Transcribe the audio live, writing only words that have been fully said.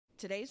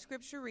Today's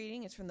scripture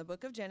reading is from the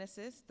book of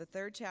Genesis, the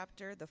 3rd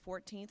chapter, the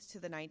 14th to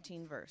the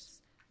 19th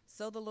verse.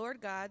 So the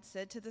Lord God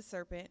said to the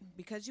serpent,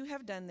 "Because you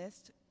have done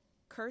this,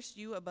 curse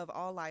you above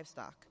all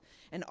livestock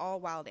and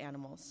all wild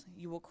animals.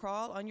 You will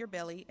crawl on your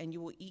belly, and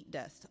you will eat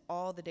dust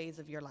all the days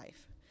of your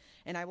life.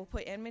 And I will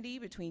put enmity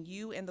between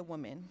you and the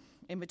woman,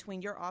 and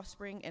between your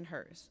offspring and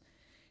hers.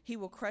 He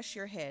will crush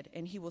your head,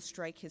 and he will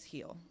strike his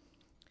heel."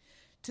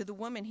 To the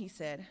woman he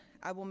said,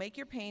 "I will make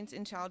your pains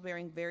in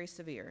childbearing very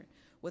severe.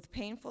 With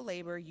painful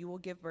labor you will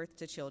give birth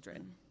to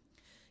children.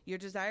 Your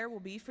desire will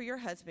be for your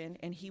husband,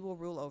 and he will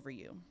rule over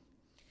you."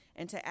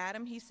 And to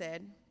Adam he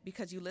said,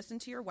 "Because you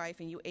listened to your wife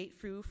and you ate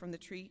fruit from the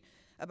tree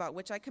about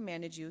which I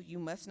commanded you, you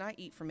must not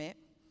eat from it.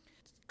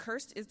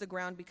 Cursed is the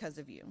ground because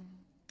of you.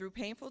 Through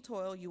painful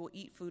toil you will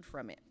eat food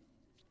from it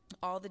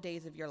all the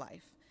days of your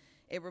life.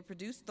 It will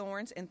produce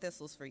thorns and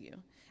thistles for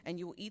you, and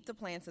you will eat the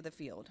plants of the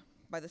field.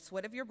 By the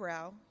sweat of your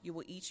brow you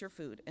will eat your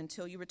food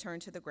until you return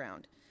to the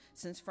ground,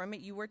 since from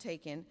it you were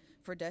taken,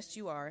 for dust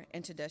you are,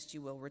 and to dust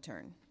you will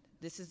return."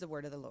 This is the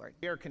word of the Lord.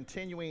 We are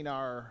continuing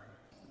our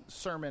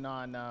sermon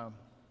on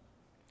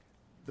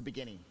the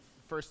beginning,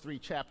 first 3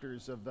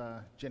 chapters of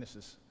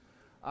Genesis.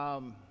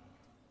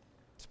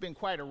 It's been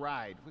quite a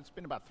ride. It's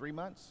been about 3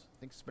 months. I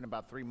think it's been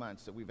about 3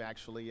 months that we've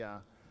actually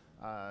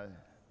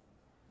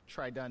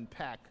tried to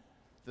unpack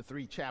the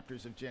 3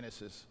 chapters of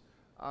Genesis.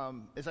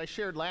 As I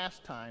shared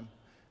last time,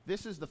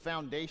 this is the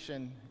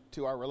foundation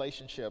to our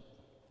relationship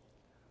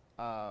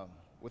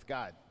with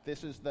God.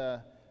 This is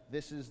the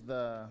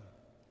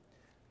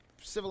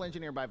civil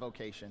engineer by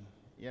vocation.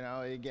 You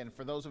know, again,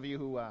 for those of you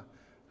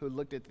who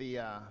looked at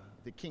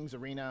the King's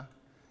Arena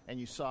and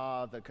you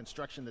saw the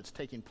construction that's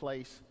taking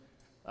place,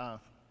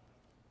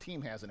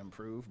 team hasn't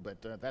improved,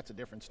 but that's a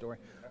different story.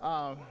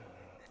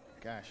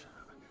 Gosh,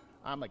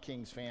 I'm a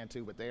Kings fan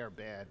too, but they are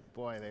bad.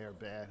 Boy, they are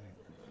bad.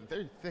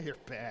 They're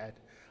bad.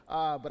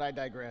 But I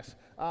digress.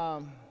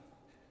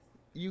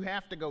 You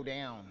have to go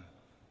down.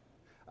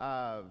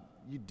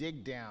 You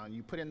dig down.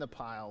 You put in the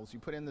piles. You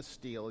put in the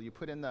steel. You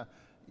put in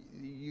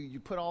you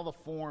put all the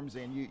forms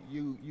in.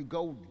 You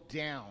go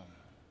down,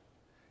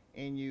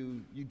 and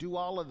you do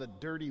all of the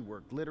dirty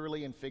work,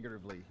 literally and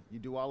figuratively. You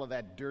do all of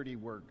that dirty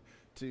work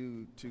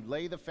to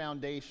lay the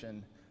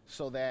foundation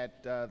so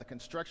that the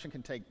construction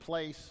can take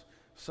place,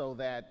 so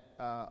that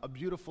a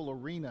beautiful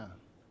arena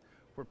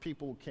where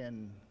people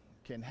can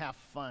have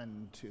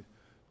fun,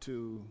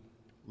 to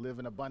live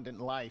an abundant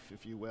life,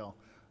 if you will,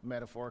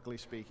 metaphorically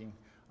speaking.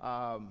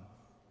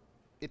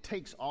 It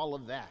takes all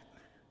of that.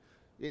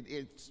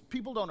 It's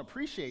people don't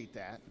appreciate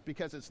that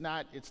because it's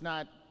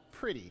not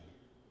pretty.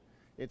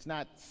 It's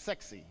not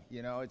sexy,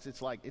 you know.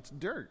 It's like it's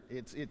dirt.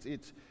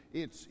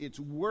 It's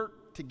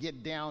work to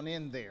get down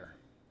in there.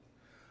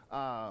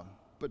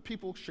 But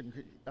people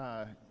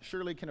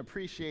surely can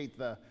appreciate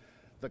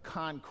the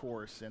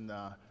concourse and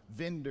the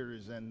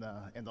vendors and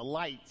the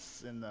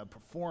lights and the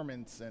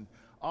performance and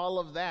all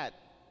of that.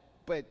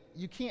 But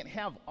you can't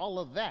have all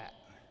of that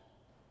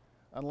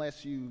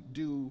unless you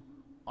do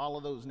all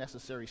of those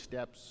necessary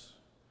steps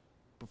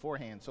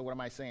beforehand. So what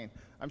am I saying?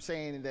 I'm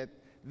saying that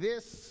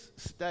this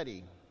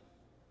study,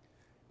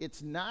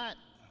 it's not,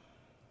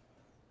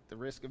 the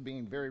risk of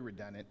being very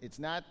redundant, it's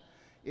not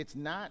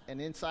an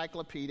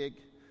encyclopedic,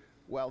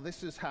 well,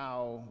 this is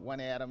how one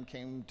atom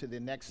came to the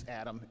next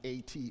atom,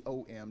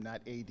 A-T-O-M,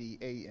 not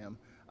A-D-A-M.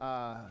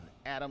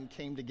 Atom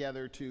came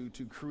together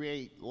to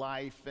create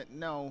life.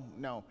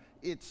 No.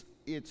 It's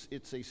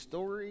a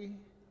story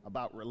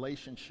about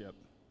relationship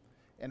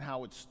and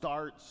how it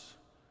starts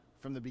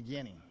from the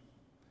beginning.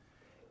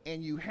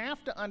 And you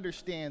have to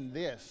understand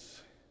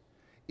this.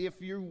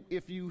 If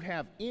you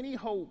have any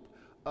hope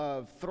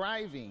of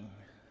thriving,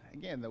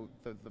 again,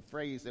 the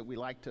phrase that we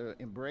like to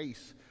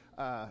embrace,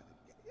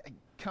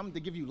 come to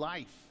give you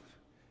life,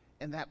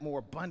 and that more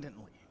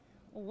abundantly.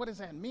 Well, what does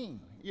that mean?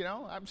 You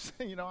know, I'm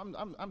saying,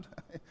 I'm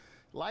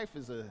life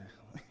is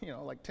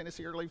like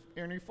Tennessee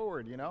Ernie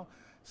Ford,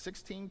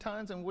 16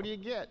 tons, and what do you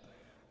get?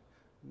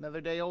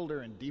 Another day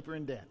older and deeper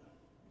in debt.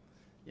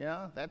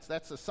 Yeah, that's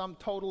the sum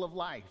total of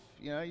life.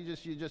 You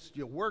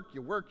work,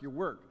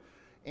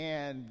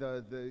 and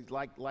the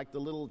like the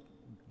little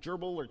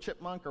gerbil or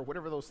chipmunk or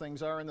whatever those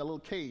things are in the little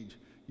cage.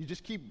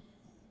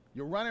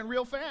 You're running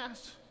real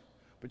fast,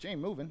 but you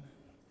ain't moving.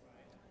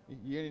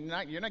 You're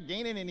not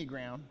gaining any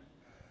ground.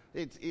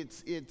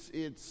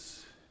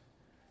 It's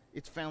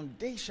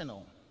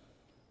foundational.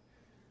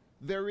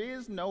 There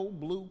is no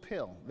blue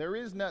pill. There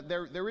is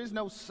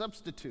no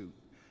substitute.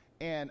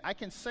 And I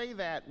can say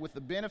that with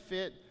the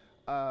benefit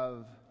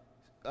of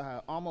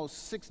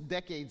almost 6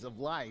 decades of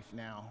life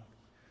now,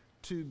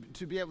 to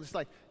be able to, it's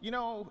like,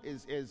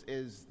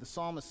 as the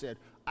psalmist said,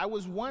 I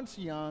was once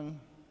young,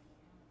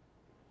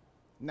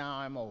 now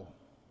I'm old.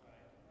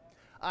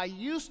 I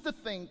used to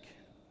think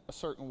a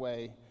certain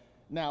way.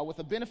 Now, with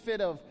the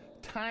benefit of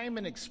time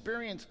and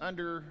experience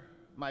under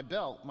my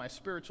belt, my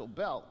spiritual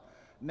belt,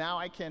 now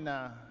I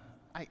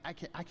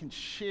can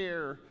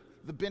share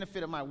the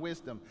benefit of my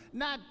wisdom.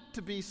 Not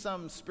to be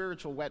some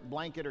spiritual wet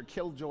blanket or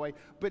killjoy,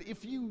 but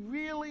if you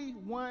really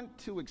want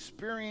to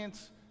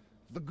experience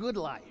the good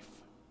life.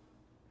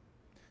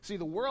 See,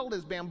 the world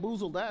has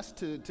bamboozled us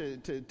to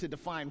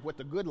define what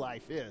the good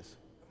life is.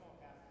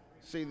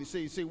 See,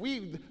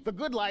 the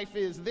good life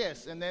is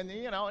this, and then,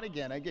 and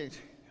again, I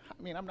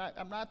mean, I'm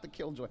not the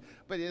killjoy,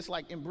 but it's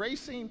like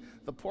embracing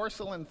the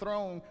porcelain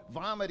throne,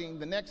 vomiting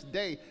the next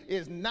day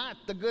is not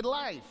the good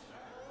life.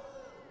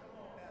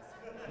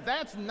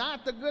 That's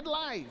not the good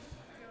life.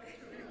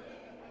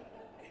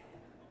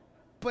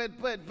 But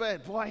boy,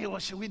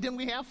 didn't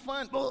we have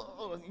fun?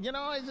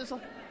 It's just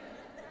like,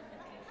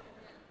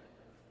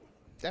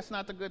 that's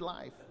not the good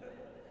life.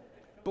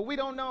 But we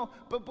don't know.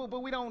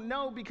 But we don't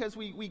know because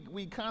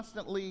we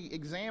constantly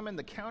examine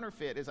the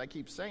counterfeit, as I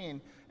keep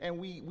saying, and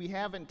we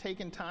haven't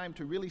taken time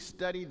to really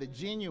study the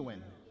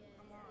genuine.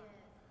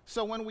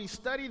 So when we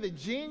study the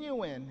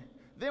genuine,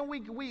 then we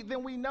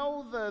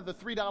know the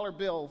 $3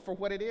 bill for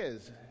what it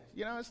is.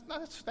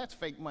 That's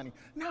fake money.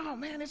 No,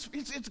 man, it's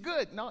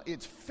good. No,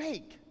 it's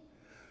fake.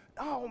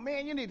 Oh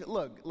man, you need to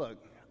look.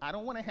 I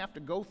don't want to have to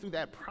go through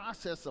that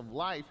process of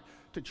life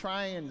to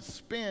try and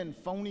spend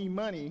phony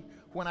money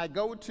when I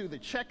go to the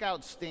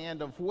checkout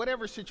stand of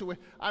whatever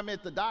situation. I'm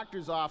at the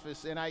doctor's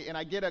office and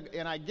I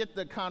get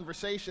the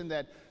conversation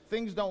that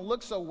things don't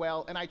look so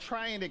well, and I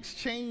try and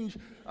exchange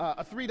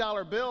a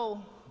 $3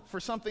 bill for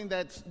something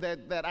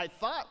that I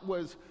thought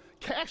was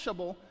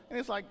cashable, and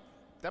it's like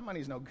that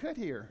money's no good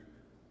here.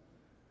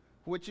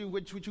 What you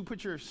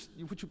put your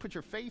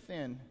faith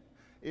in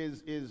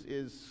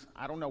is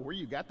I don't know where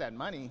you got that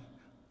money,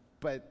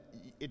 but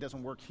it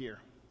doesn't work here.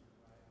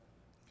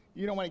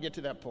 You don't want to get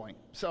to that point.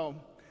 So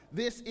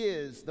this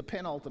is the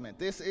penultimate.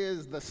 This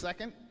is the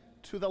second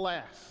to the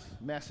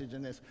last message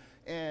in this.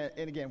 And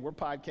again, we're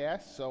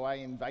podcasts, so I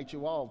invite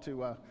you all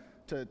to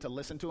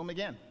listen to them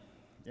again.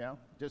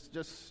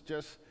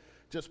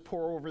 Just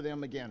pour over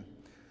them again.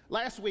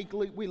 Last week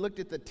we looked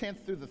at the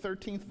 10th through the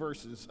 13th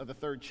verses of the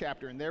 3rd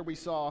chapter, and there we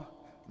saw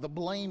the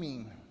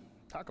blaming.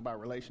 Talk about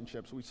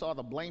relationships. We saw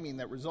the blaming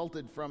that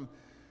resulted from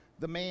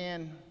the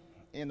man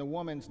and the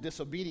woman's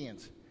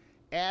disobedience.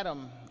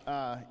 Adam,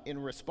 in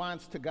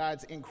response to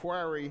God's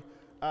inquiry,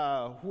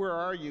 where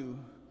are you?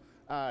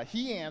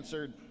 He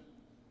answered,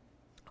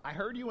 I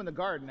heard you in the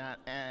garden,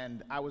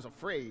 and I was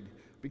afraid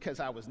because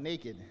I was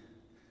naked,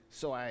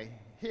 so I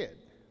hid.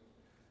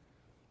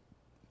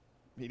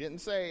 He didn't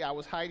say I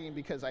was hiding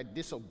because I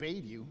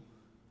disobeyed you.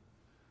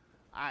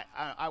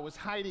 I was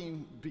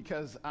hiding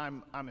because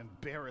I'm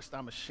embarrassed,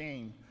 I'm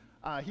ashamed.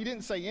 He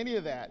didn't say any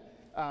of that.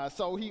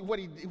 So what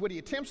he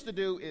attempts to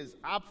do is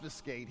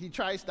obfuscate. He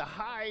tries to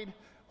hide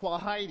while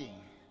hiding.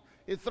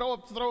 He throw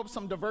up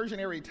some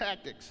diversionary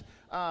tactics.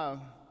 I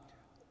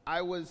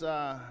was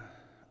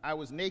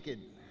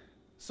naked,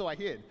 so I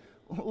hid.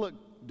 Look,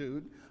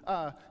 dude,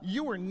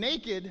 you were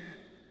naked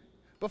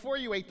before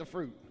you ate the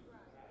fruit.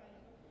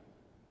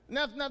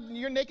 Nothing,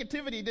 your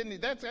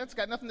negativity that's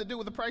got nothing to do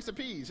with the price of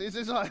peas. It's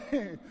just like,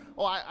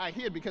 I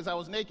hid because I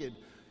was naked.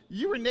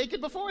 You were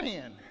naked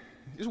beforehand.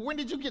 When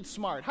did you get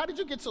smart? How did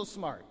you get so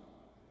smart?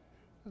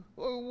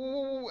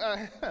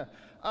 It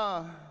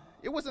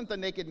wasn't the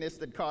nakedness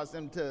that caused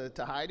them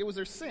to hide. It was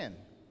their sin.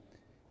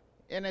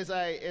 And as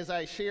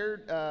I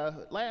shared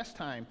last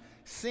time,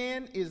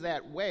 sin is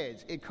that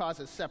wedge. It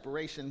causes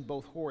separation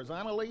both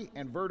horizontally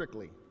and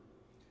vertically.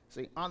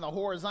 See, on the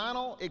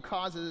horizontal, it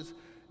causes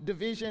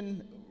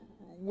division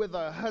with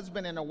a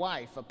husband and a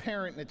wife, a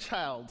parent and a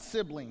child,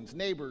 siblings,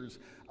 neighbors.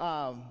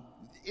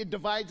 It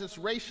divides us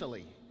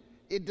racially.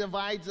 It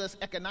divides us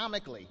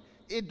economically.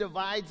 It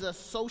divides us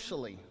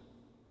socially.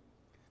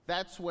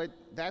 That's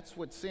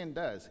what sin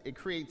does. It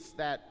creates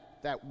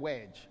that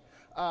wedge.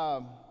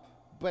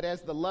 But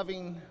as the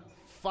loving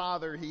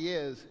Father He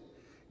is,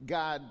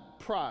 God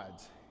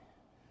prods.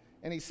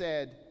 And He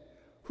said,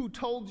 who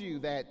told you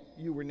that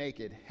you were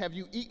naked? Have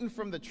you eaten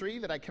from the tree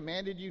that I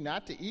commanded you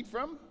not to eat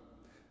from?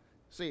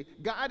 See,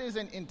 God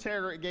isn't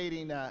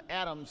interrogating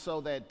Adam so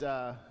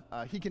that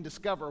he can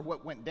discover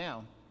what went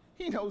down.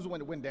 He knows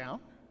when it went down.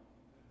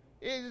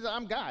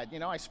 I'm God,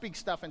 I speak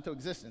stuff into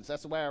existence.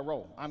 That's the way I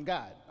roll. I'm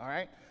God, all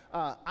right?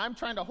 I'm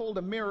trying to hold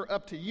a mirror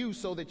up to you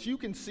so that you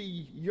can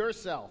see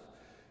yourself.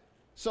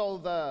 So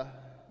the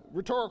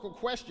rhetorical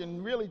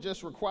question really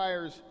just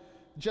requires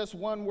just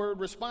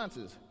one-word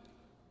responses.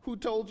 Who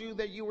told you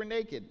that you were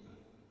naked?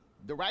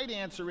 The right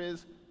answer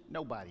is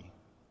nobody.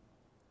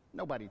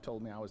 Nobody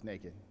told me I was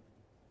naked.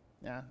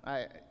 Yeah,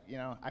 I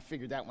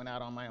figured that one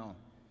out on my own.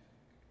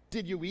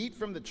 Did you eat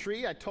from the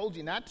tree I told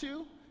you not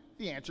to?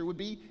 The answer would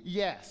be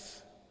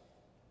yes.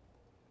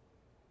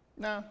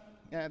 No,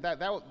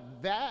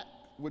 that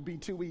would be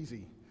too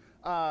easy.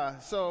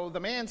 So the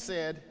man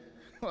said,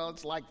 well,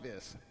 it's like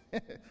this.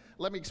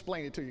 Let me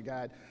explain it to you,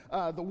 God.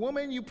 The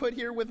woman you put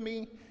here with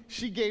me,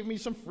 she gave me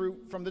some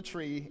fruit from the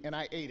tree, and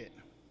I ate it.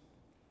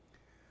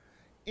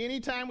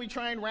 Anytime we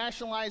try and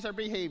rationalize our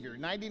behavior,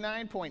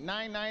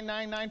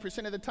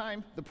 99.9999% of the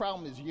time, the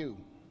problem is you.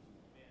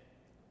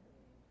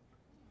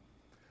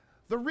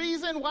 The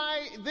reason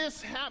why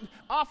this happened,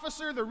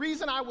 officer, the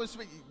reason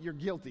you're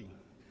guilty.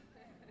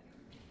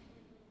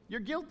 You're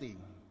guilty.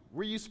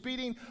 Were you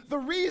speeding? The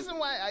reason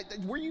why,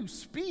 were you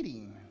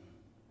speeding?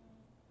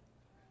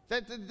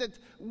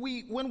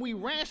 When we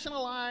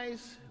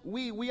rationalize,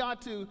 we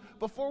ought to,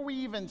 before we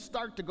even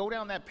start to go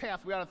down that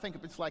path, we ought to think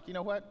of it's like, you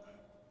know what?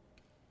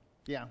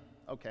 Yeah,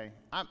 okay.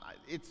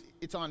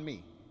 It's on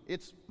me.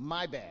 It's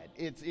my bad.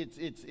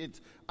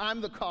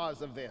 I'm the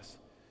cause of this.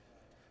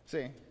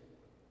 See?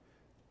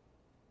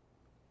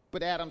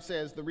 But Adam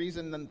says the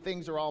reason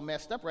things are all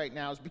messed up right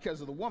now is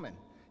because of the woman.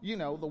 You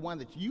know, the one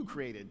that you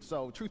created.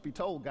 So truth be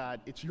told,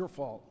 God, it's your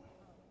fault.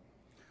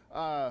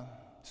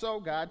 So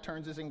God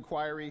turns his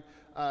inquiry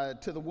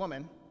to the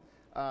woman.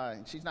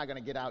 She's not going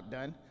to get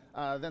outdone.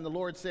 Then the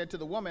Lord said to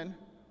the woman,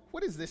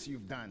 "What is this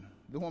you've done?"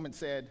 The woman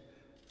said,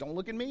 "Don't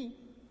look at me.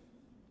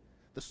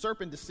 The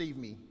serpent deceived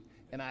me,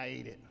 and I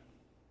ate it."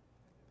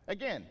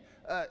 Again,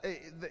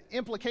 the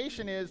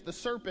implication is the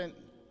serpent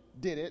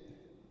did it,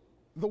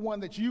 the one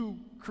that you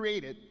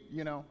created.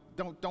 You know,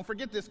 don't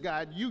forget this,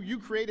 God. You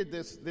created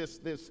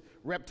this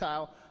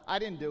reptile. I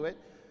didn't do it.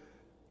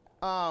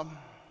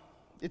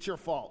 It's your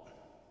fault.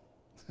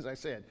 As I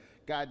said,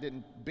 God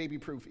didn't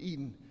baby-proof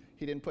Eden.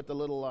 He didn't put the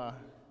little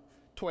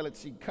toilet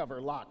seat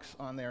cover locks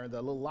on there, the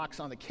little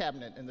locks on the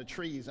cabinet and the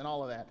trees and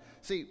all of that.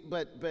 See,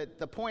 but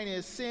the point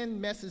is,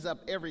 sin messes up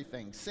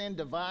everything. Sin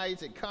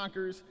divides, it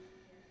conquers,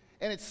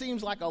 and it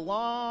seems like a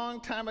long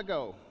time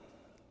ago.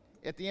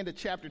 At the end of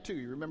chapter 2,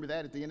 you remember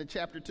that? At the end of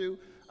chapter 2,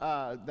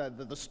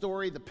 the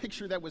story, the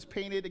picture that was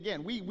painted.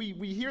 Again, we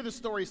hear the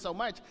story so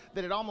much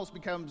that it almost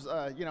becomes,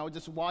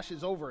 just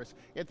washes over us.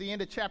 At the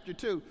end of chapter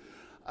 2,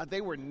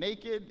 they were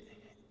naked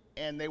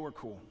and they were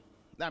cool.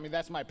 I mean,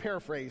 that's my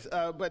paraphrase,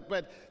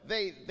 but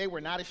they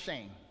were not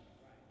ashamed.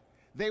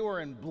 They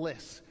were in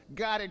bliss.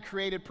 God had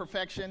created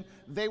perfection.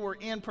 They were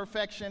in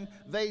perfection.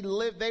 They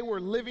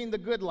were living the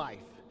good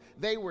life.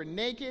 They were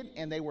naked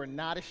and they were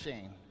not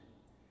ashamed.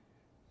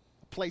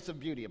 A place of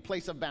beauty, a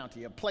place of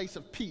bounty, a place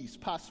of peace,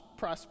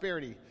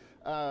 prosperity.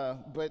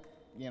 But,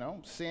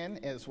 sin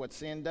is what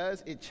sin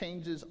does. It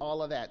changes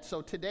all of that.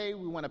 So today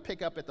we want to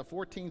pick up at the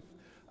 14th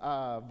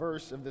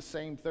verse of the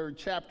same 3rd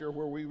chapter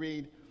where we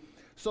read,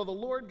 "So the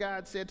Lord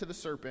God said to the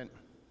serpent,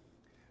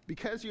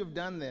 'Because you have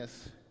done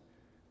this,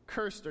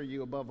 cursed are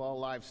you above all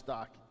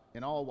livestock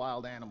and all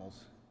wild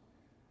animals.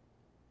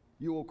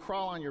 You will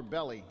crawl on your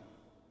belly,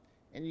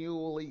 and you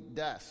will eat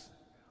dust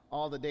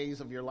all the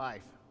days of your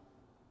life.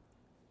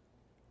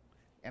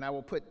 And I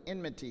will put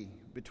enmity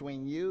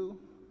between you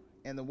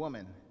and the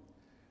woman,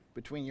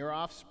 between your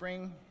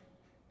offspring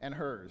and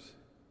hers.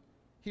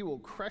 He will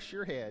crush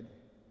your head,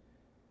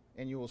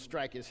 and you will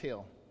strike his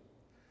heel.'"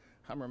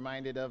 I'm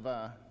reminded of,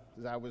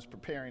 as I was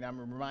preparing, I'm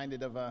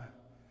a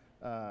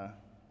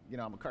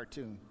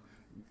cartoon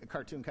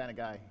kind of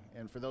guy.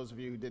 And for those of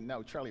you who didn't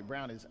know, Charlie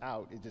Brown is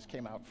out. It just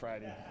came out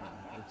Friday.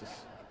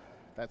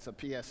 That's a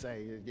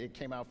PSA. It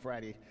came out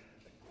Friday.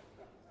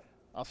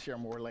 I'll share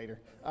more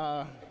later.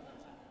 I'm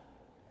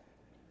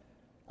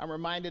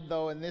reminded,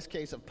 though, in this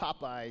case of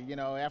Popeye.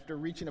 After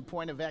reaching a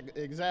point of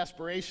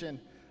exasperation,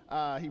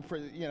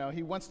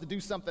 he wants to do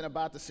something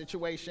about the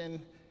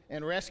situation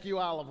and rescue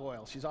Olive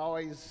Oyl. She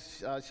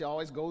always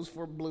goes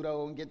for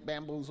Bluto and get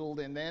bamboozled,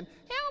 and then,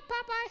 "Help,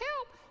 Popeye,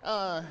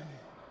 help!"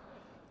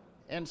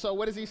 And so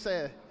what does he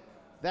say?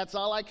 "That's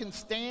all I can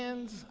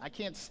stand. I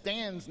can't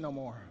stand no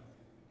more."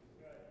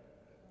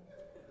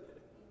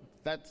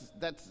 That's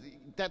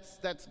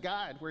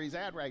God where he's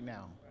at right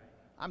now.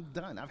 I'm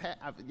done. I've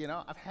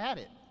had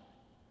it.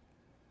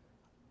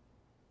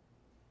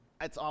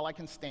 That's all I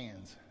can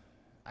stand.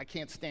 I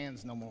can't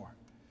stand no more.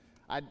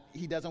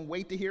 He doesn't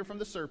wait to hear from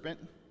the serpent.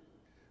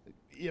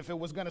 If it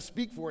was going to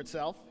speak for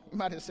itself, he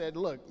might have said,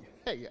 "Look,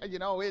 hey,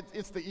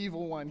 it's the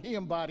evil one. He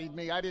embodied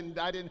me. I didn't.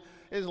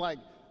 It's like,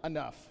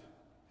 enough."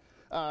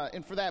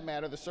 And for that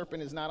matter, the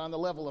serpent is not on the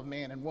level of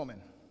man and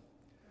woman.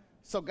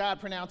 So God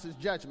pronounces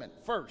judgment.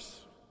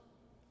 First,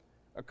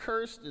 a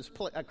curse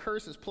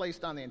is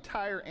placed on the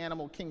entire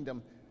animal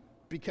kingdom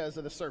because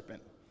of the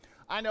serpent.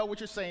 I know what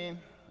you're saying.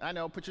 I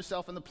know, put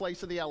yourself in the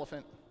place of the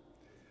elephant.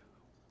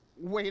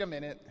 Wait a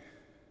minute.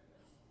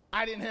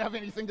 I didn't have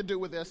anything to do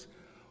with this.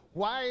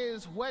 Why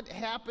is what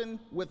happened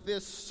with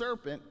this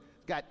serpent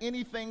got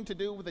anything to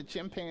do with a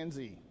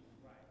chimpanzee?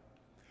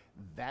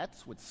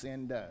 That's what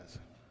sin does.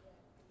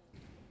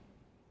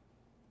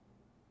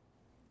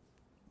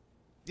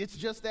 It's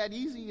just that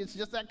easy. It's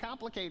just that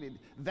complicated.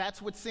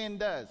 That's what sin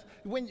does.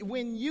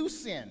 When you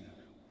sin,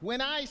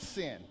 when I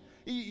sin,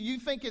 you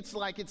think it's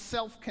like it's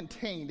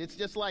self-contained. It's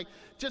just like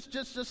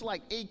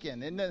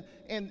Achan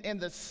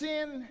and the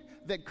sin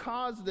that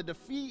caused the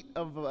defeat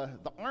of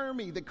the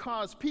army, that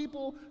caused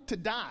people to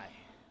die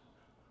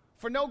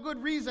for no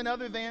good reason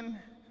other than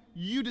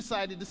you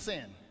decided to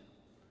sin.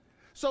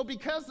 So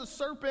because the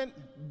serpent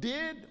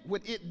did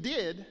what it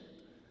did,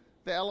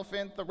 the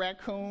elephant, the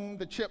raccoon,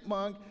 the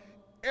chipmunk,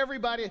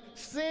 everybody,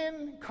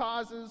 sin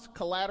causes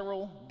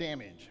collateral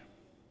damage.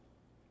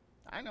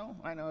 I know.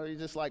 You're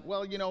just like,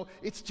 well,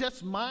 it's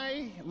just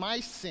my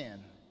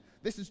sin.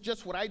 This is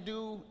just what I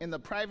do in the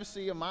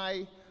privacy of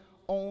my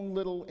own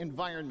little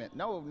environment.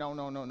 No.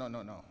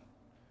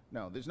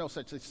 No, there's no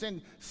such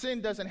thing.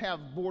 Sin doesn't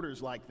have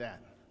borders like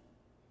that.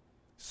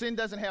 Sin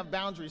doesn't have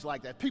boundaries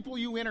like that. People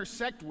you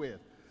intersect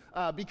with,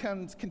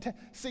 becomes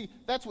see,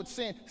 that's what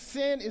sin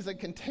is a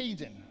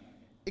contagion.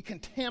 It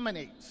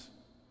contaminates.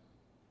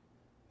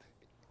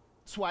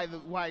 That's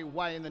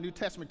why in the New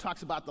Testament it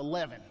talks about the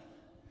leaven.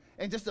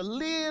 And just a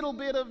little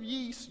bit of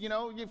yeast,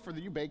 for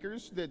you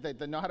bakers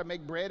that know how to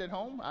make bread at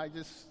home,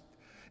 just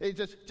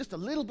a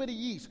little bit of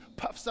yeast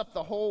puffs up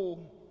the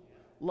whole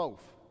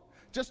loaf.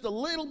 Just a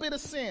little bit of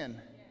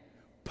sin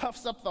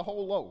puffs up the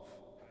whole loaf.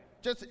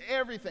 Just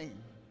everything.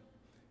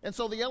 And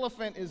so the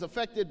elephant is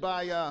affected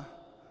by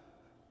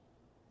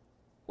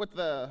what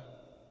the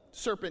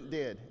serpent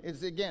did.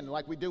 It's, again,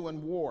 like we do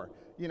in war.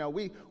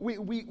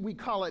 We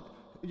call it,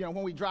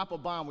 when we drop a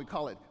bomb, we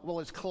call it,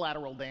 it's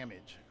collateral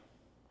damage.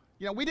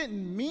 We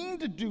didn't mean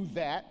to do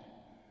that,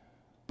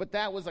 but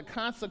that was a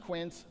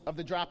consequence of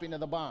the dropping of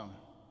the bomb.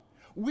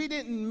 We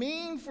didn't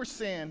mean for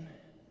sin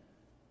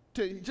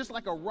to, just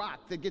like a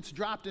rock that gets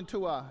dropped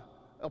into a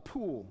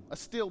pool, a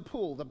still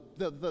pool,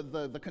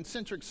 the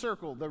concentric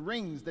circle, the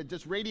rings that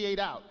just radiate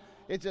out.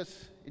 It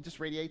just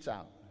radiates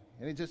out,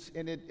 and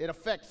it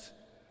affects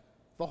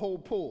the whole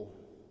pool.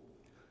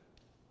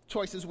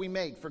 Choices we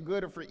make for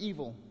good or for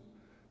evil.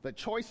 The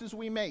choices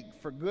we make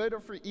for good or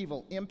for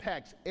evil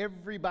impacts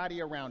everybody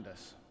around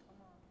us.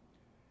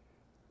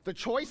 The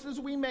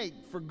choices we make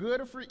for good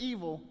or for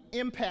evil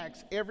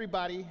impacts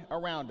everybody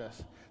around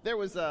us. There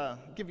was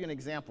give you an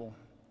example.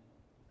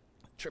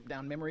 Trip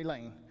down memory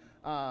lane.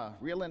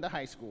 Real into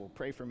high school.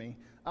 Pray for me.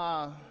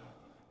 I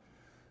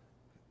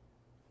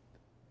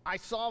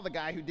saw the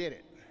guy who did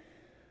it.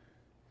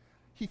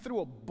 He threw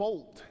a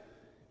bolt.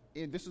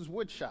 This is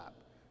wood shop.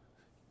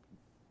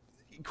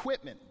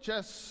 Equipment.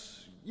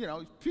 Just,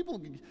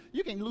 people,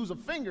 you can lose a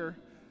finger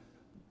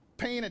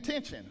paying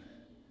attention.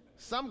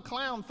 Some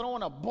clown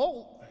throwing a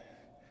bolt,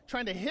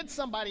 trying to hit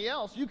somebody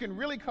else, you can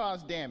really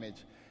cause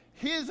damage.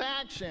 His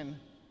action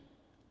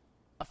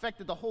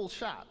affected the whole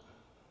shop.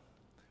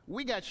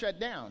 We got shut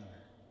down.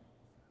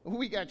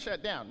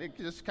 It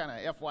just kind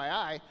of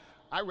FYI,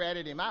 I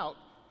ratted him out,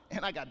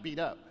 and I got beat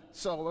up.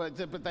 So,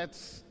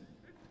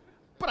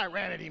 but I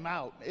ratted him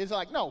out. It's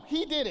like, no,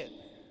 he did it.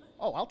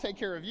 Oh, I'll take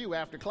care of you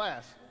after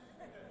class.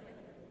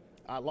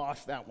 I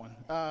lost that one.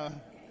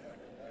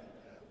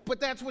 But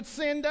that's what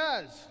sin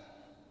does.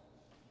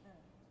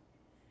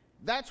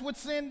 That's what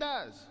sin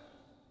does.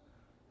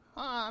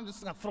 I'm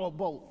just going to throw a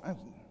bolt.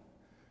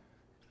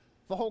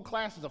 The whole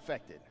class is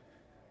affected.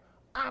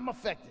 I'm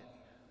affected.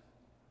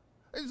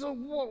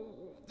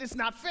 It's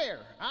not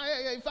fair.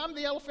 If I'm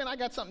the elephant, I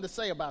got something to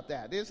say about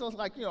that. It's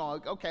like,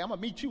 okay, I'm going to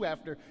meet you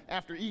after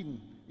eating.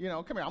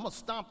 Come here. I'm going to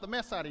stomp the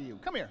mess out of you.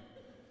 Come here.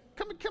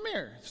 Come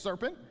here,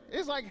 serpent.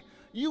 It's like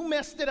you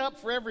messed it up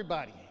for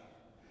everybody.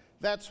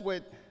 That's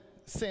what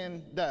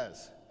sin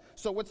does.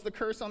 So what's the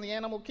curse on the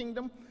animal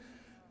kingdom?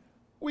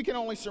 We can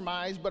only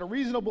surmise, but a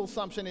reasonable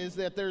assumption is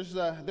that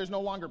there's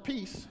no longer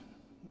peace.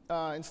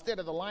 Instead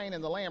of the lion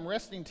and the lamb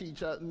resting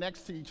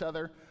next to each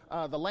other,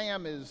 the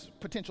lamb is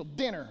potential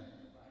dinner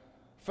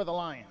for the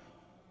lion.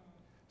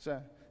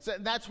 So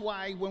that's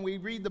why when we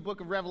read the book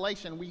of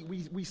Revelation,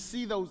 we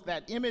see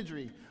that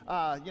imagery.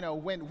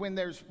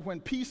 When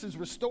peace is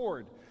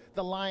restored,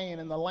 the lion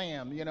and the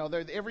lamb,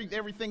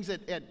 everything's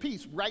at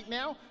peace. Right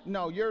now,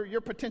 no,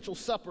 you're potential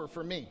supper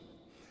for me.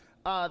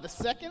 The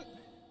second,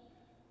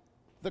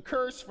 the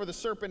curse for the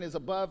serpent is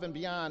above and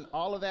beyond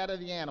all of that of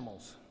the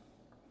animals.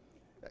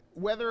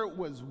 Whether it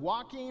was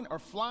walking or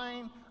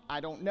flying, I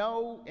don't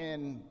know,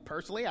 and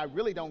personally, I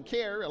really don't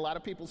care. A lot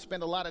of people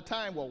spend a lot of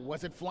time,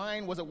 was it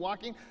flying? Was it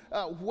walking?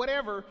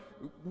 Whatever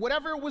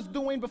it was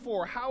doing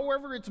before,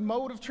 however its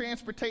mode of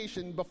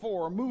transportation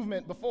before,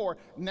 movement before,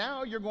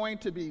 now you're going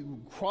to be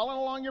crawling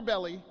along your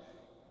belly,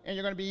 and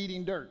you're going to be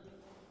eating dirt.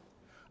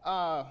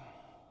 The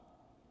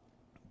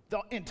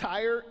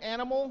entire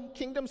animal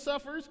kingdom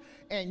suffers,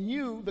 and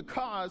you, the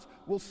cause,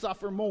 will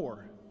suffer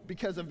more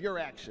because of your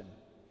action.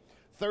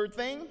 Third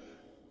thing,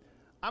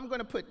 I'm going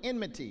to put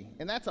enmity,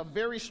 and that's a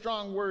very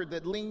strong word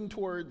that leaned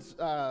towards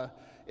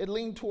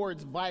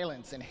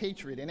violence and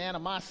hatred and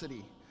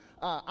animosity.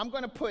 I'm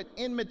going to put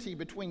enmity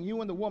between you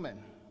and the woman,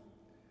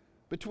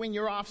 between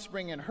your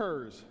offspring and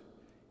hers.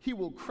 He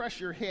will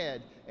crush your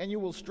head, and you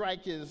will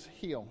strike his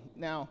heel.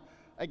 Now,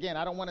 again,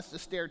 I don't want us to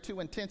stare too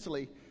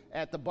intensely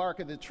at the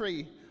bark of the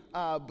tree,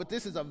 but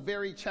this is a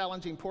very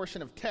challenging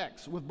portion of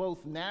text with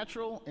both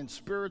natural and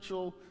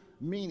spiritual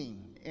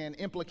meaning and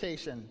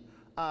implication.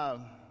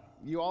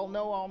 You all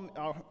know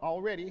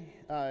already,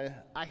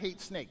 I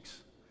hate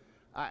snakes.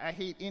 I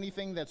hate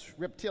anything that's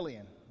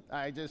reptilian.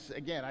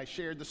 I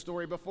shared the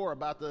story before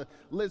about the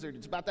lizard.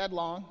 It's about that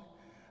long,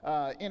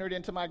 entered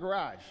into my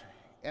garage.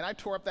 And I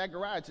tore up that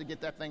garage to get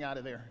that thing out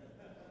of there.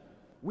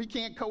 We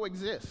can't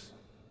coexist.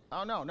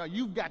 Oh, no,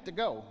 you've got to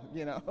go,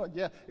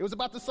 Yeah, it was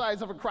about the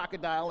size of a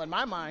crocodile in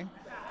my mind.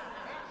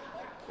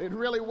 It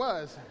really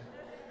was.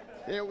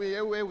 It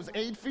was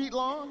 8 feet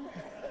long.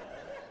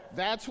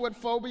 That's what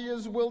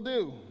phobias will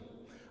do.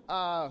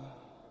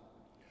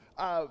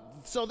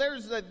 So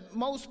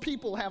most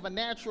people have a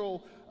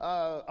natural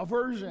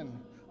aversion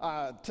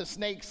to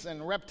snakes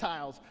and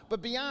reptiles.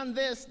 But beyond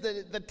this,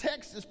 the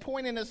text is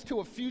pointing us to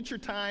a future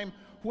time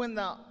when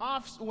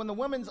the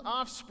woman's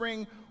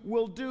offspring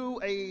will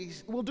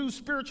do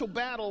spiritual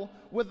battle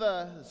with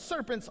a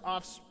serpent's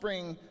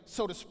offspring,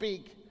 so to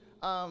speak.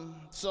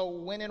 So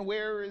when and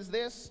where is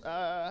this?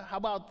 How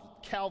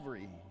about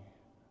Calvary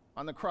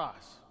on the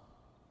cross?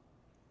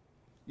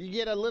 You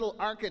get a little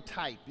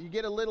archetype. You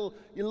get a little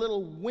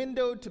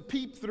window to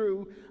peep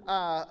through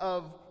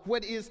of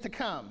what is to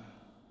come.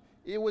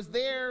 It was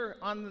there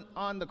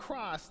on the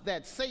cross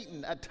that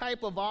Satan, a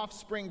type of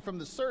offspring from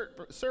the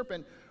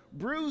serpent,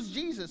 bruised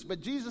Jesus,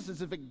 but Jesus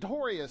is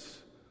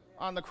victorious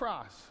on the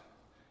cross.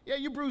 Yeah,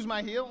 you bruised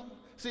my heel.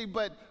 See,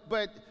 but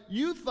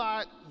you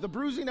thought the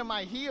bruising of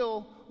my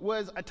heel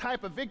was a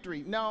type of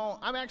victory. No,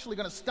 I'm actually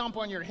going to stomp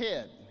on your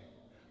head.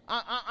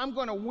 I'm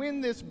going to win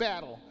this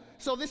battle.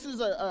 So this is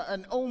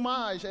an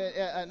homage,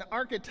 an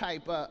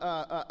archetype,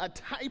 a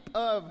type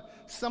of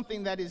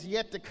something that is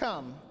yet to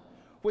come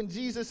when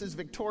Jesus is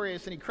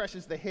victorious and he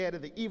crushes the head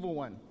of the evil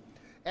one.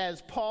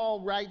 As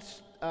Paul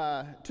writes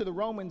to the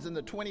Romans in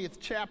the 20th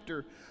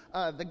chapter,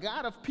 the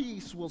God of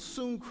peace will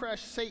soon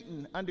crush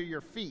Satan under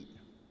your feet.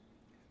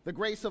 The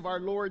grace of our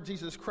Lord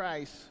Jesus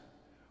Christ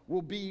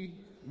will be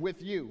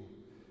with you.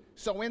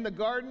 So in the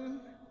garden,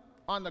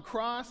 on the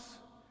cross,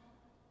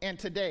 and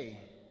today.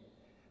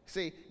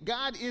 See,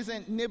 God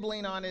isn't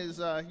nibbling on his,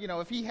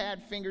 if he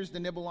had fingers to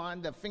nibble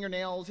on, the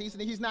fingernails,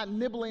 he's not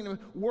nibbling,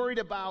 worried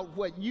about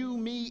what you,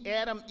 me,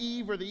 Adam,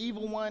 Eve, or the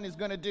evil one is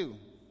going to do.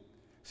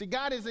 See,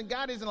 God isn't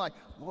like,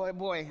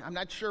 boy, I'm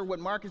not sure what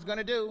Mark is going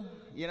to do.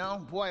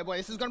 Boy,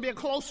 this is going to be a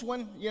close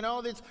one.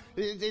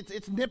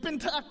 It's nip and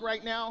tuck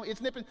right now.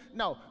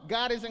 No,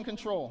 God is in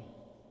control.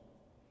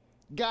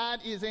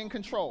 God is in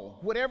control.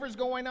 Whatever's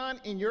going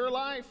on in your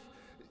life,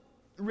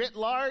 writ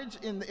large,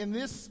 in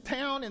this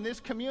town, in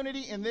this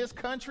community, in this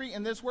country,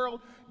 in this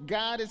world,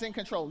 God is in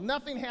control.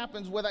 Nothing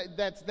happens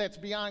that's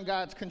beyond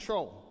God's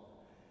control.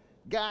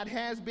 God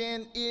has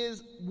been,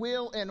 is,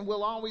 will, and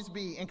will always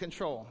be in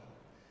control.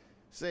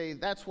 See,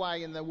 that's why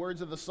in the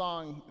words of the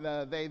song,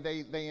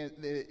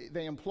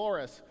 they implore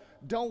us,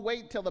 don't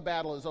wait till the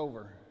battle is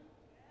over.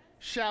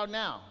 Shout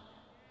now.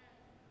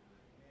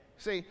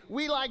 See,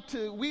 we like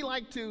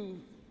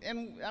to,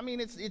 and I mean,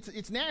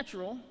 it's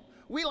natural.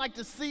 We like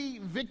to see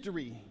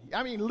victory.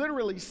 I mean,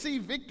 literally see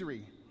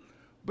victory.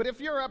 But if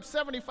you're up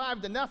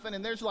 75-0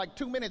 and there's like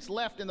 2 minutes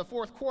left in the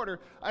fourth quarter,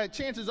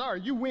 chances are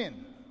you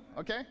win.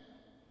 Okay?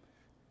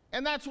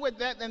 And that's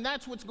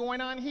what's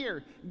going on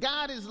here.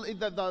 God is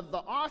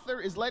the author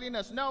is letting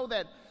us know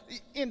that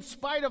in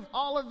spite of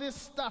all of this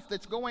stuff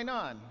that's going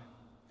on,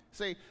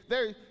 see,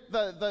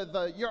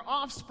 your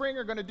offspring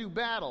are going to do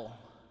battle,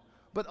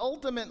 but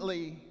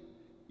ultimately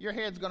your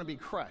head's going to be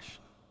crushed.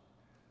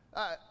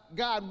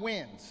 God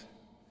wins.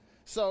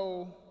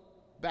 So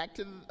back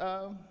to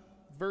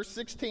verse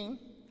 16,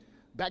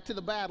 back to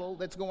the battle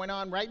that's going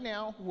on right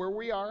now where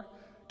we are.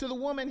 To the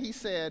woman he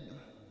said,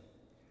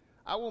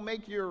 I will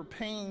make your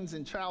pains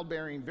in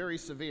childbearing very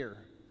severe.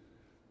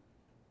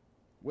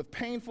 With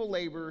painful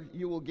labor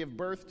you will give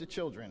birth to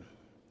children.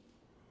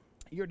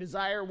 Your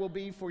desire will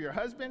be for your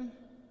husband,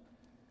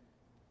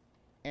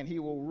 and he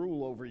will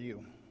rule over you.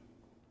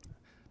 I'm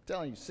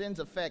telling you, sin's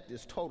effect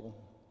is total.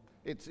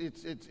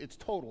 It's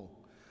total.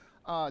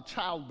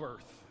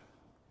 Childbirth.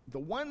 The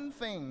one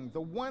thing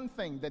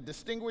that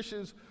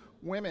distinguishes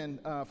women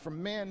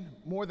from men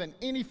more than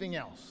anything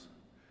else,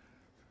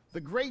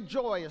 the great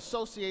joy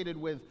associated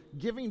with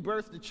giving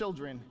birth to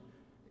children,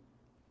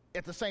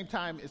 at the same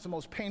time, it's the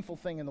most painful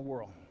thing in the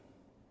world.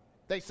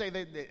 They say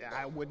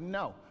I wouldn't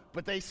know,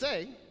 but they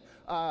say,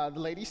 the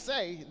ladies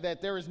say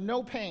that there is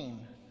no pain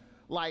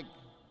like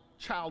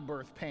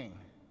childbirth pain.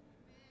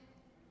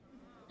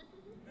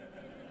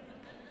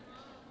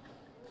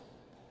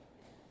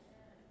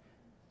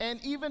 And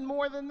even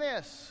more than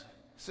this,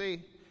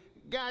 see,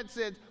 God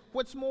said,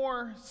 what's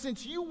more,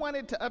 since you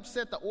wanted to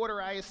upset the order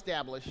I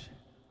established,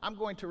 I'm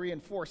going to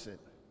reinforce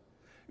it.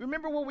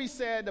 Remember what we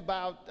said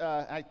about,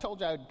 I told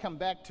you I'd come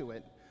back to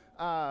it.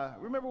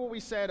 Remember what we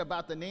said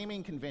about the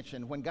naming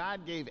convention when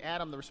God gave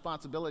Adam the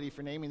responsibility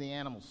for naming the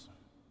animals.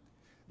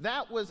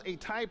 That was a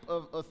type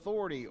of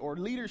authority or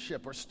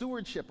leadership or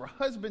stewardship or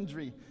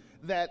husbandry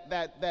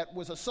that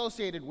was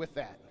associated with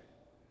that.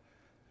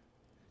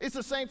 It's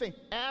the same thing.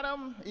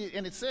 Adam,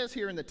 and it says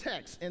here in the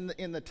text,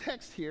 in the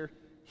text here,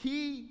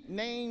 he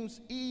names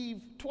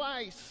Eve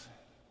twice.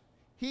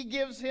 He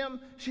gives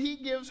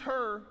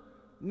her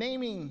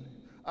naming,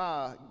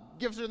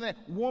 gives her that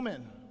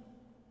woman,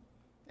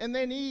 and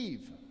then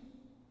Eve.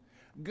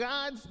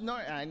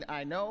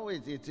 I know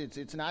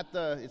it's not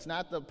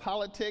the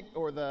politic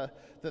or the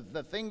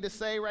thing to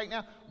say right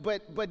now,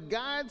 but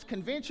God's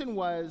convention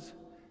was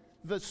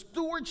the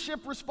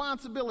stewardship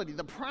responsibility,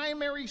 the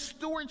primary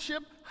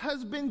stewardship,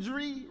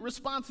 husbandry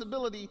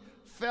responsibility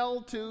fell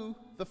to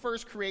the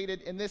first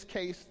created, in this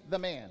case, the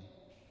man.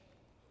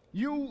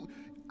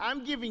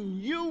 I'm giving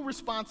you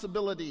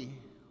responsibility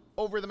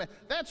over the man.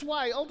 That's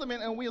why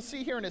ultimately, and we'll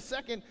see here in a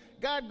second,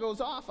 God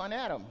goes off on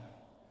Adam.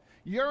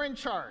 You're in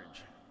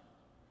charge.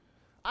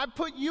 I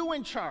put you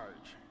in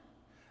charge.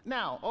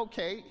 Now,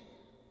 okay,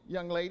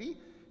 young lady,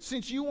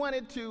 since you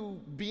wanted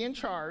to be in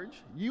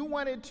charge, you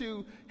wanted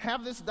to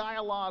have this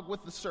dialogue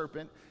with the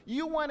serpent,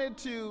 you wanted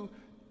to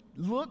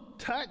look,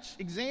 touch,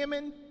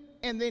 examine,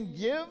 and then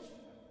give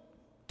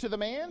to the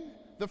man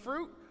the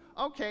fruit,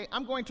 okay,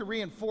 I'm going to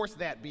reinforce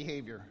that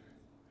behavior.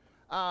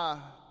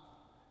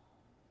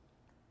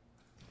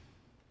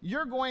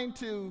 You're going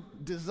to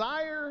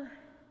desire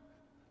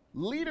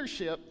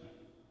leadership,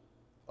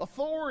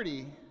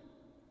 authority,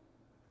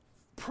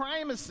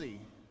 primacy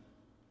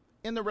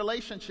in the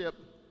relationship.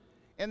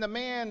 And the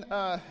man,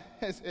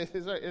 as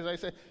I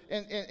said,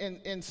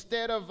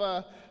 instead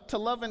of to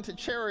love and to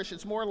cherish,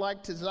 it's more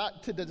like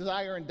to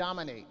desire and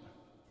dominate.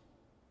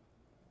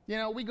 You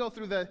know, we go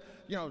through the,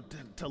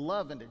 to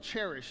love and to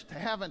cherish, to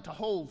have and to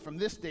hold from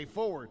this day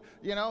forward.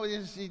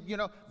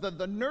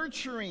 The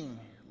nurturing,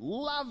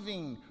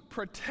 loving,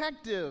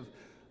 protective,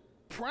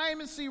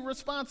 primacy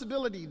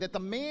responsibility that the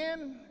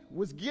man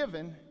was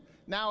given.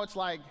 Now it's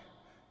like,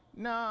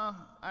 no,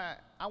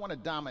 I want to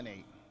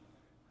dominate.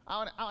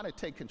 I want to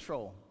take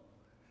control.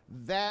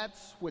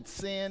 That's what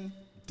sin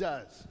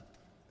does.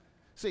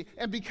 See,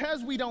 and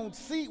because we don't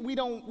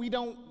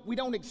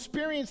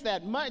experience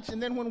that much,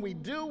 and then when we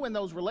do, in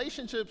those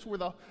relationships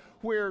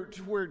where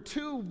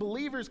two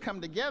believers come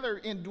together,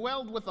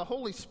 indwelled with the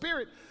Holy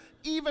Spirit,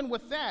 even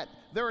with that,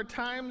 there are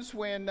times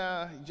when,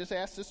 just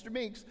ask Sister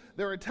Meeks,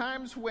 there are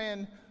times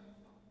when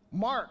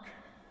Mark,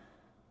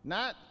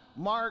 not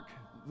Mark,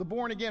 the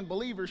born-again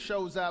believer,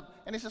 shows up,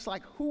 and it's just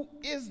like, who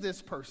is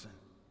this person?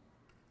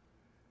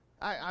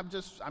 I'm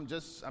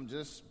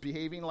just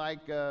behaving like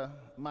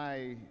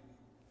my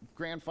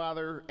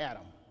grandfather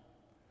Adam.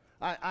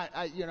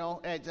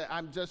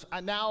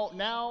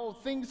 Now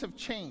things have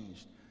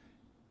changed.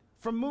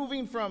 From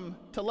moving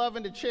to love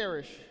and to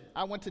cherish,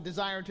 I went to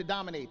desire and to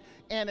dominate.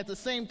 And at the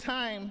same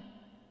time,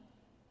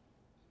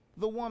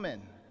 the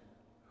woman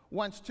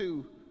wants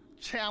to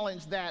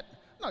challenge that.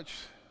 No,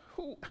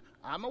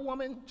 I'm a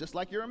woman, just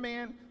like you're a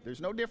man.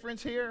 There's no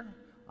difference here.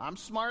 I'm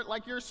smart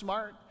like you're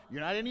smart. You're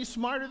not any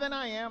smarter than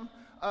I am.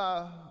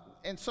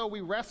 And so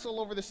we wrestle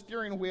over the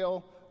steering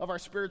wheel of our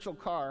spiritual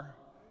car,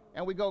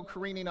 and we go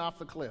careening off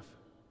the cliff.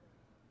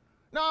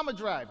 No, I'm a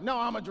drive. No,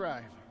 I'm a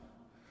drive.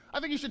 I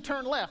think you should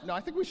turn left. No,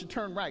 I think we should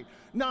turn right.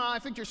 No, I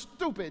think you're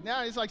stupid.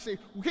 Now it's like, say,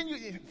 can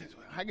you?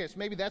 I guess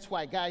maybe that's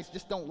why guys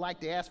just don't like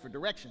to ask for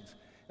directions.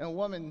 And a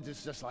woman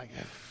just like,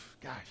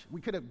 gosh, we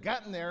could have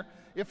gotten there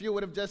if you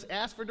would have just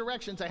asked for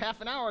directions a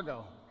half an hour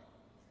ago.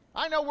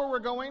 I know where we're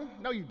going.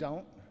 No, you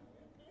don't.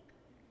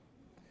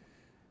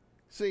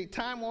 See,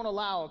 time won't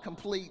allow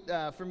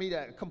for me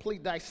to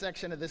complete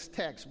dissection of this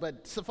text,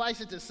 but suffice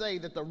it to say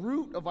that the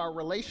root of our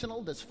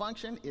relational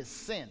dysfunction is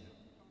sin.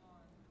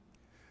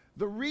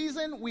 The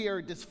reason we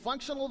are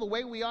dysfunctional the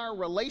way we are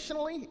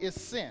relationally is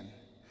sin.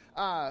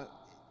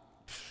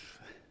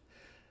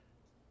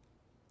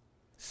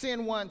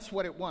 Sin wants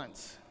what it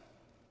wants.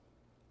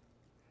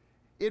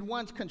 It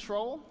wants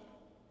control.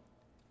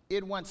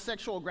 It wants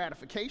sexual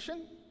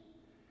gratification.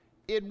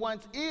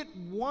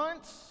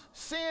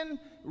 Sin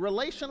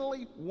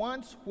relationally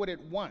wants what it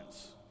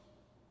wants.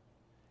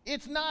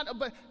 It's not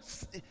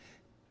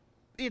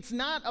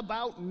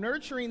about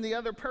nurturing the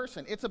other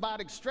person. It's about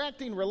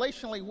extracting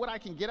relationally what I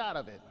can get out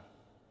of it.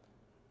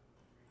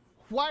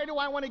 Why do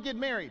I want to get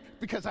married?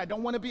 Because I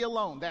don't want to be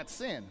alone. That's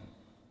sin.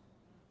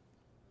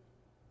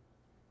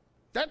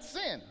 That's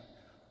sin.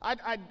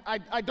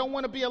 I don't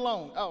want to be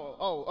alone.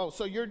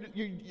 So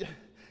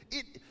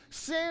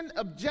sin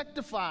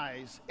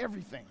objectifies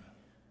everything.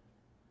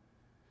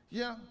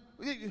 Yeah.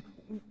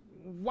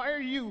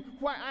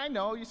 I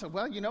know, you said,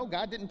 well,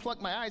 God didn't pluck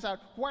my eyes out.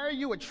 Why are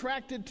you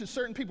attracted to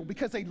certain people?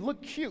 Because they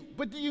look cute.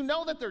 But do you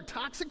know that they're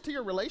toxic to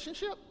your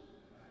relationship?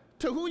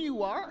 To who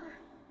you are?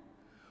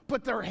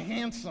 But they're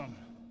handsome.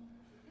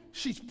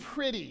 She's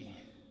pretty.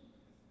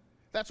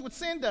 That's what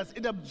sin does.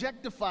 It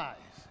objectifies.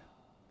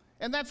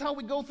 And that's how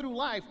we go through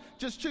life.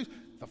 Just choose.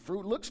 The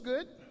fruit looks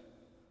good,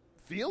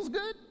 feels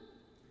good,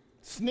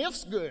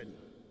 sniffs good.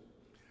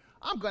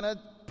 I'm going to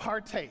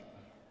partake.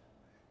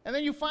 And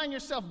then you find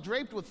yourself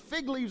draped with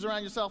fig leaves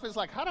around yourself. It's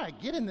like, how did I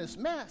get in this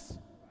mess?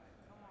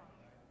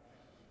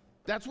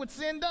 That's what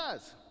sin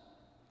does.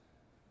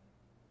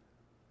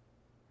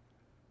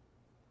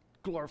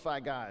 Glorify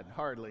God,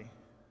 hardly.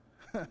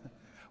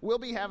 We'll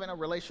be having a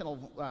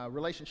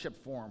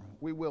relationship forum.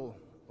 We will.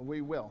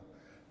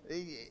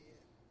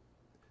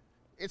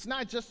 It's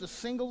not just a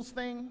singles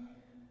thing.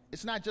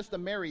 It's not just a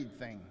married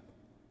thing.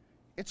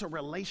 It's a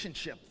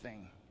relationship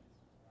thing.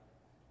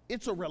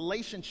 It's a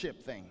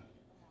relationship thing.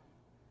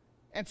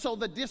 And so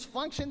the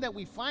dysfunction that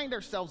we find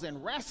ourselves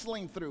in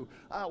wrestling through,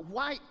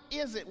 why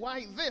is it?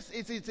 Why this?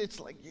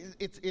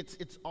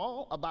 It's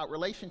all about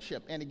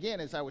relationship. And again,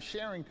 as I was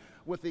sharing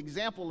with the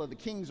example of the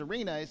King's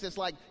Arena, it's just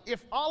like,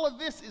 if all of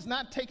this is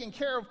not taken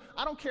care of,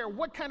 I don't care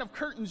what kind of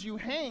curtains you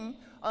hang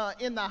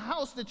in the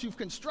house that you've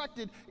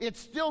constructed, it's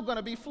still going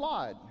to be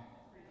flawed.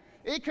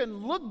 It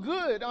can look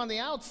good on the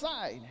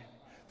outside.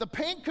 The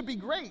paint could be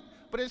great,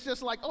 but it's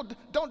just like, oh,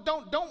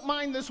 don't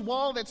mind this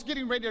wall that's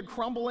getting ready to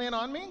crumble in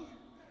on me.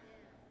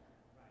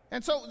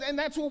 And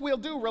that's what we'll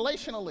do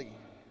relationally.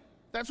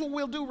 That's what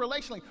we'll do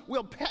relationally.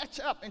 We'll patch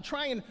up and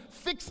try and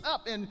fix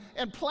up and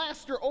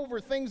plaster over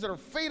things that are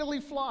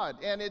fatally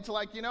flawed. And it's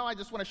like, I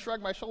just want to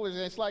shrug my shoulders.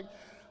 And it's like,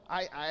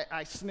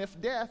 I sniff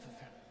death.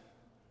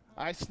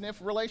 I sniff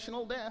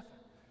relational death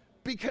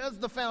because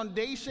the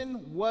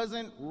foundation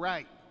wasn't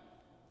right.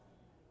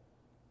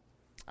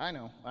 I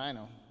know.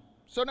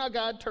 So now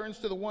God turns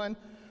to the one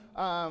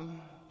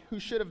who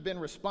should have been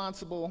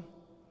responsible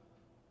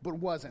but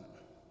wasn't.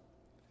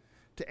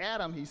 To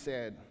Adam, he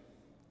said,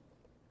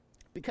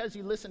 because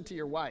you listened to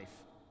your wife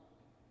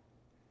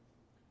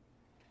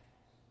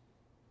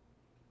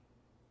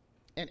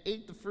and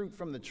ate the fruit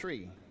from the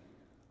tree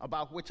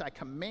about which I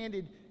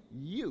commanded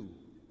you,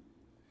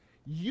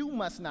 you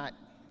must not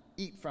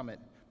eat from it.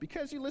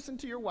 Because you listened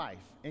to your wife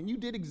and you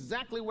did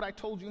exactly what I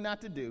told you not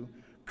to do,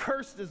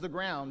 cursed is the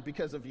ground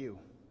because of you.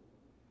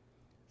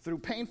 Through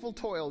painful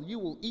toil, you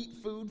will eat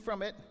food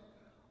from it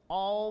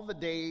all the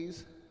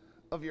days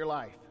of your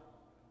life.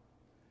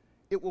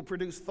 It will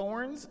produce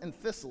thorns and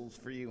thistles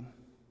for you,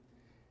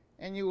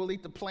 and you will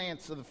eat the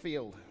plants of the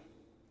field.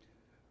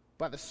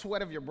 By the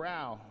sweat of your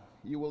brow,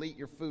 you will eat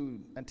your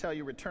food until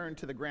you return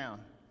to the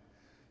ground.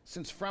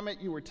 Since from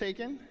it you were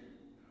taken,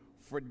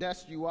 for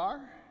dust you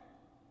are,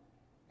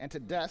 and to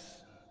dust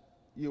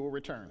you will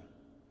return.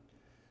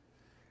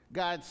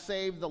 God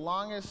saved the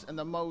longest and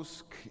the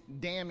most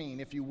damning,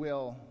 if you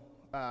will,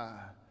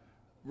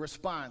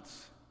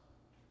 response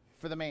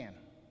for the man,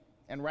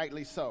 and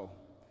rightly so.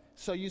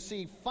 So you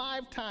see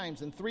 5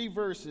 times in 3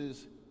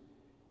 verses,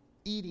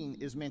 eating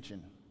is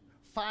mentioned.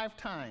 5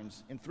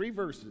 times in 3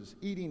 verses,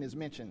 eating is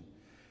mentioned.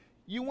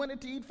 You wanted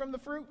to eat from the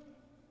fruit?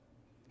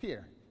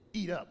 Here,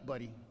 eat up,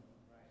 buddy.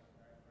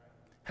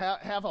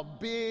 Have a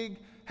big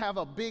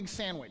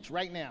sandwich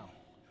right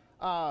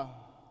now.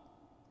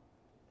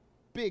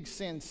 Big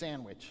sin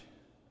sandwich.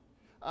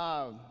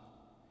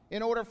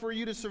 In order for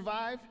you to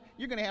survive,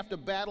 you're going to have to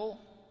battle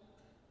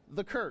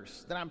the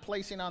curse that I'm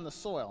placing on the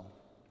soil.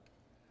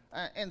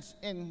 And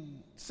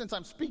since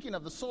I'm speaking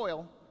of the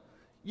soil,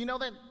 you know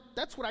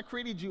that's what I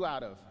created you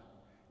out of.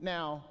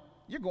 Now,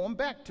 you're going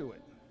back to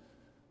it.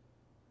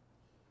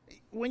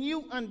 When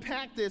you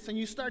unpack this and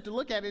you start to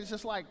look at it, it's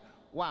just like,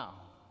 wow.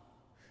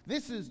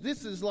 This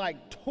is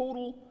like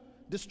total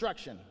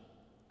destruction.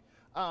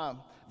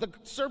 The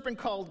serpent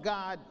called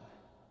God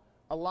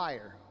a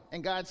liar.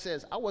 And God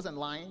says, I wasn't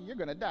lying. You're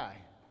going to die.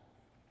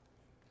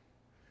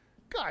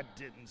 God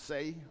didn't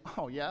say,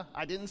 oh yeah,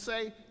 I didn't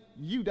say,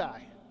 you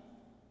die.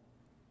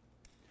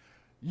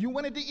 You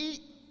wanted to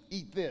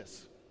eat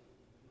this.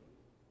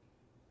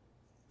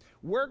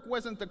 Work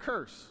wasn't the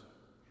curse.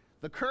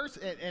 The curse,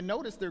 and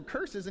notice the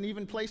curse isn't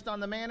even placed on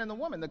the man and the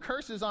woman. The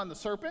curse is on the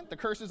serpent. The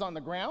curse is on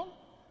the ground.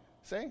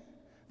 See?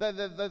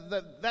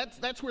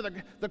 That's where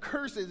the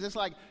curse is. It's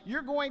like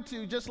you're going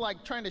to, just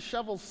like trying to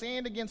shovel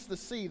sand against the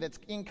sea that's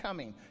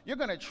incoming. You're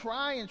going to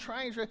try.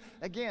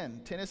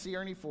 Again, Tennessee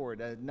Ernie Ford,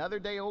 another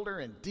day older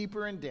and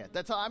deeper in debt.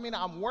 That's all. I mean,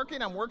 I'm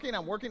working.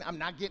 I'm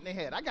not getting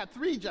ahead. I got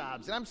 3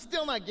 jobs and I'm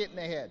still not getting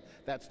ahead.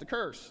 That's the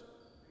curse.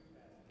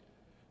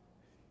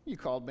 You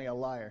called me a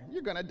liar.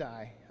 You're going to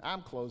die.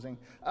 I'm closing.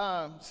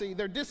 See,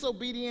 their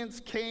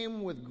disobedience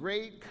came with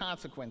great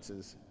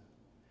consequences.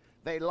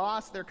 They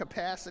lost their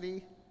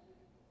capacity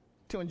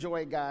to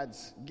enjoy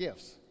God's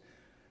gifts.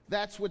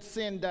 That's what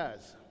sin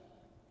does.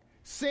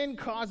 Sin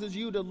causes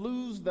you to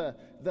lose the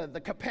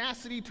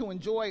capacity to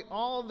enjoy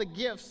all the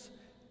gifts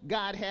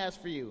God has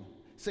for you.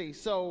 See,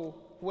 so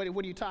what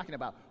are you talking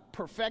about?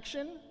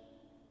 Perfection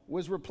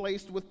was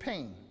replaced with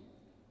pain.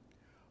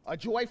 A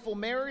joyful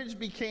marriage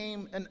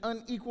became an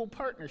unequal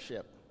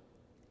partnership.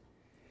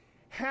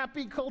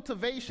 Happy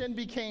cultivation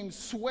became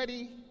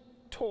sweaty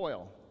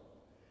toil.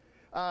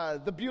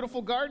 The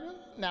beautiful garden,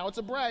 now it's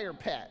a briar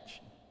patch.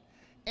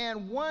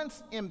 And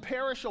once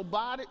imperishable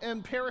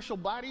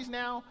bodies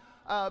now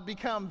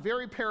become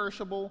very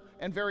perishable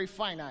and very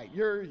finite.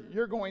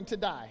 You're going to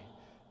die.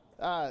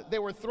 They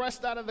were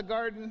thrust out of the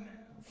garden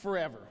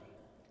forever.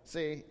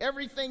 See,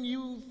 everything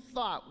you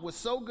thought was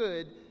so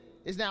good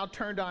is now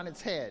turned on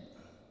its head.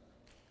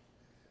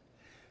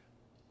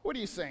 What are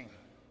you saying?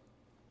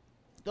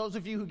 Those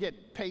of you who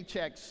get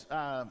paychecks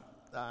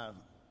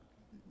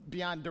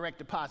beyond direct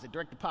deposit,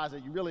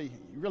 you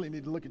really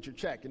need to look at your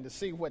check and to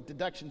see what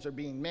deductions are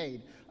being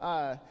made.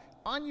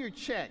 On your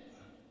check,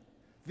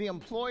 the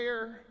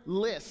employer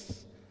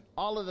lists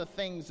all of the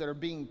things that are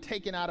being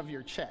taken out of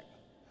your check.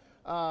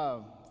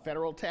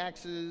 Federal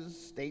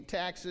taxes, state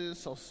taxes,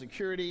 Social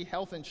Security,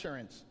 health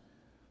insurance.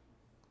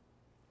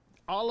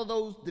 All of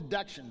those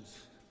deductions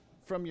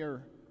from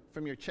your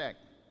check.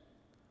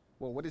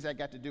 Well, what does that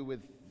got to do with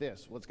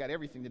this? Well, it's got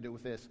everything to do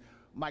with this.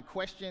 My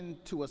question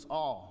to us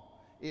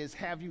all is,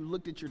 have you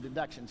looked at your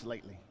deductions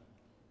lately?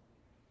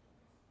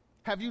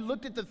 Have you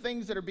looked at the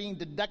things that are being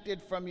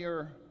deducted from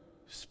your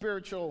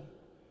spiritual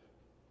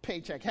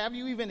paycheck? Have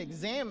you even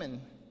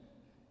examined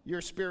your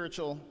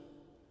spiritual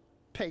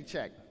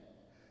paycheck?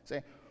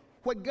 Say,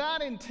 what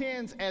God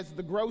intends as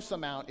the gross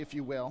amount, if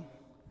you will,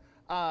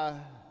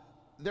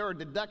 there are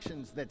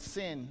deductions that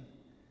sin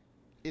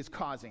is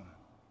causing.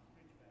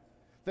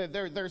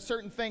 There are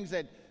certain things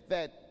that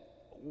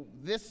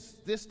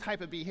this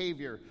type of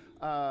behavior,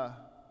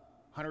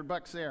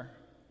 $100 there.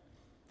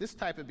 This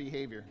type of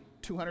behavior,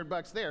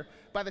 $200 there.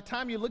 By the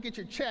time you look at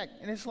your check,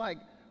 and it's like,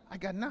 I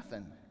got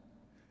nothing.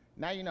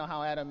 Now you know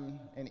how Adam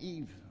and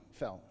Eve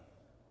felt.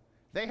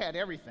 They had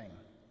everything.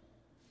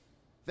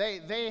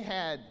 They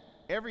had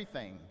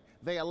everything.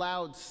 They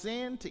allowed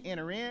sin to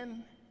enter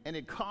in, and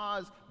it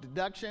caused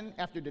deduction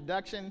after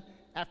deduction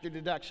after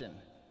deduction.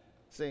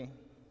 See?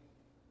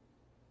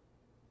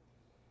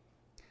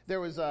 There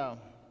was on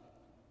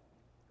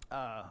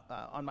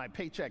my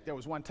paycheck, there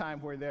was one time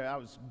where I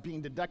was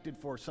being deducted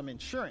for some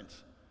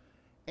insurance,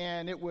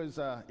 and it was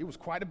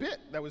quite a bit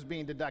that was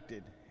being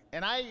deducted.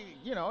 And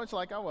it's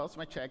like, oh, well, it's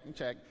my check.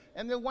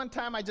 And then one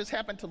time I just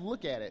happened to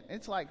look at it, and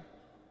it's like,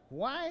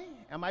 why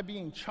am I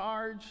being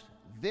charged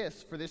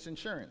this for this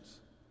insurance?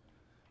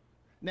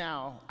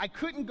 Now, I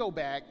couldn't go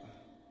back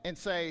and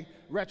say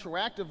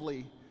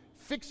retroactively,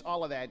 fix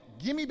all of that,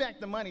 give me back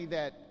the money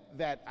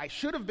that I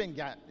should have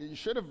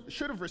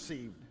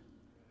received.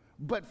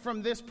 But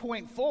from this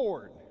point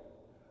forward,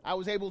 I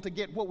was able to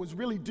get what was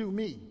really due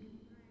me.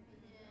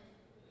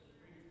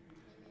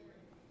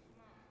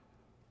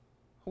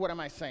 What am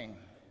I saying?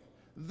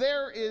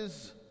 There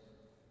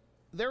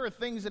are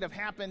things that have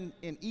happened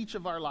in each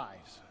of our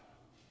lives,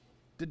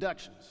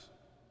 deductions,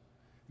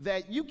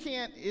 that you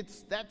can't.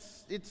 It's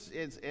as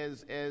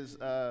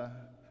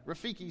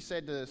Rafiki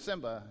said to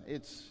Simba.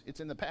 It's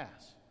in the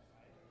past.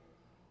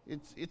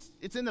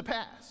 It's in the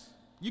past.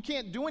 You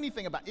can't do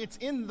anything about it. It's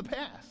in the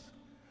past.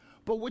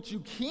 But what you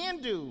can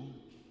do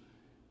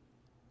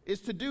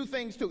is to do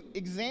things to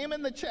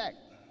examine the check.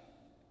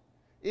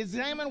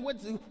 Examine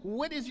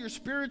what is your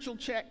spiritual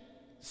check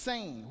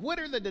saying? What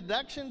are the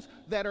deductions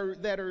that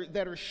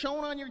are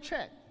shown on your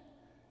check?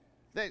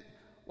 That,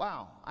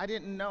 wow, I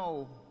didn't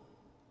know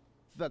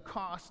the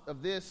cost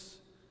of this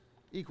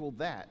equaled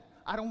that.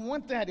 I don't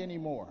want that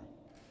anymore.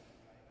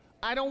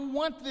 I don't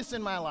want this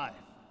in my life.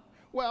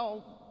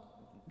 Well,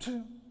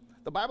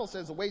 the Bible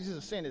says the wages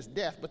of sin is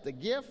death, but the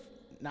gift,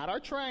 not our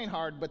trying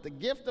hard, but the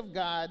gift of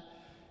God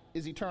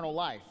is eternal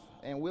life.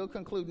 And we'll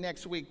conclude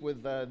next week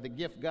with the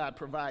gift God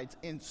provides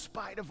in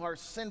spite of our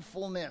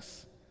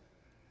sinfulness.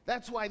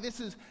 That's why this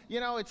is,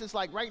 it's just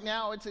like right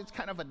now it's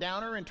kind of a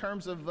downer in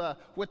terms of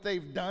what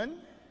they've done.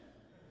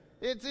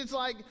 It's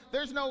like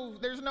there's no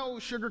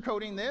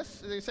sugarcoating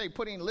this. They say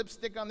putting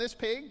lipstick on this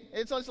pig.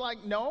 It's just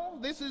like, no,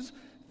 this is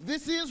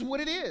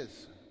what it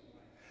is.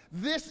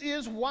 This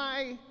is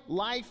why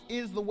life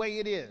is the way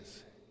it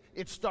is.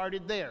 It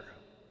started there.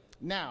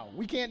 Now,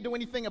 we can't do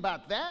anything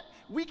about that.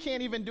 We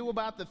can't even do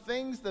about the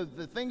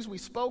things we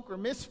spoke or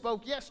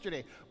misspoke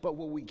yesterday. But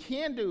what we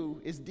can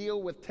do is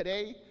deal with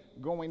today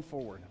going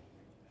forward.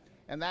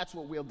 And that's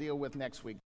what we'll deal with next week.